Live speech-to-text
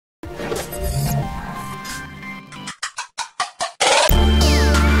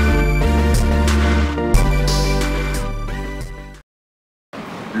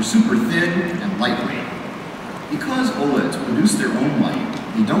super thin and lightweight. Because OLEDs produce their own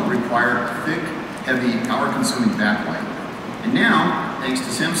light, they don't require a thick, heavy, power-consuming backlight. And now, thanks to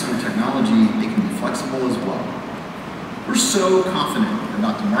Samsung technology, they can be flexible as well. We're so confident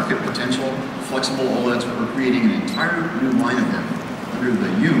about the market potential of flexible OLEDs, we're creating an entire new line of them under the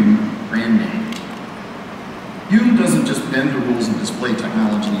Youm brand name. Youm doesn't just bend the rules of display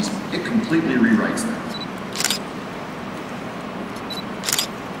technologies, it completely rewrites them.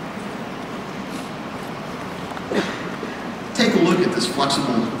 Take a look at this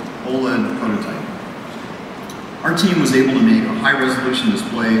flexible OLED prototype. Our team was able to make a high-resolution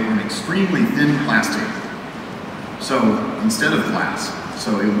display on extremely thin plastic, so instead of glass,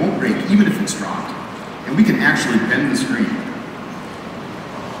 so it won't break even if it's dropped, and we can actually bend the screen.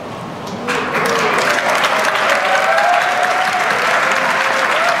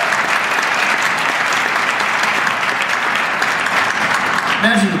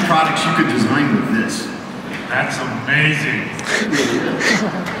 Imagine the products you could design with this. That's amazing. It really is.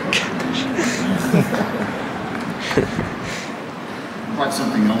 I brought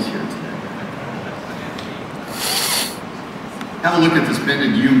something else here today. Have a look at this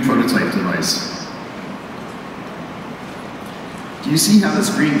bended Youm prototype device. Do you see how the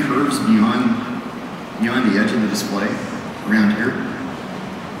screen curves beyond the edge of the display, around here?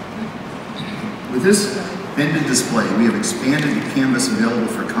 With this bended display, we have expanded the canvas available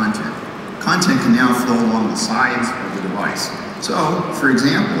for content. Content can now flow along the sides of the device. So, for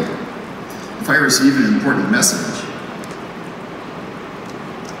example, if I receive an important message,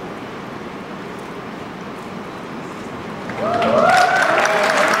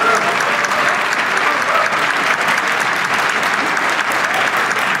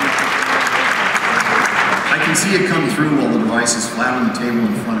 I can see it come through while the device is flat on the table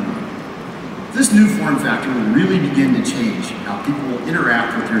in front of me. This new form factor will really begin to change how people will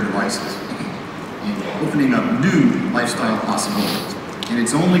interact with their devices, and opening up new lifestyle possibilities. And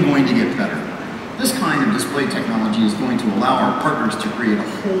it's only going to get better. This kind of display technology is going to allow our partners to create a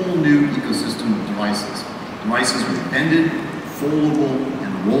whole new ecosystem of devices. Devices with bended, foldable,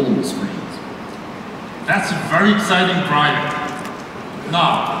 and rollable screens. That's a very exciting project.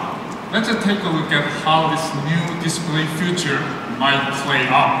 Now, let's take a look at how this new display future might play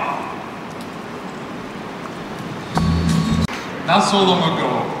out. Not so long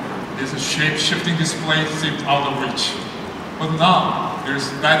ago, this shape-shifting display seemed out of reach. But now,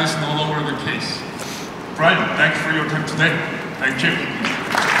 that is no longer the case. Brian, thanks for your time today. Thank you.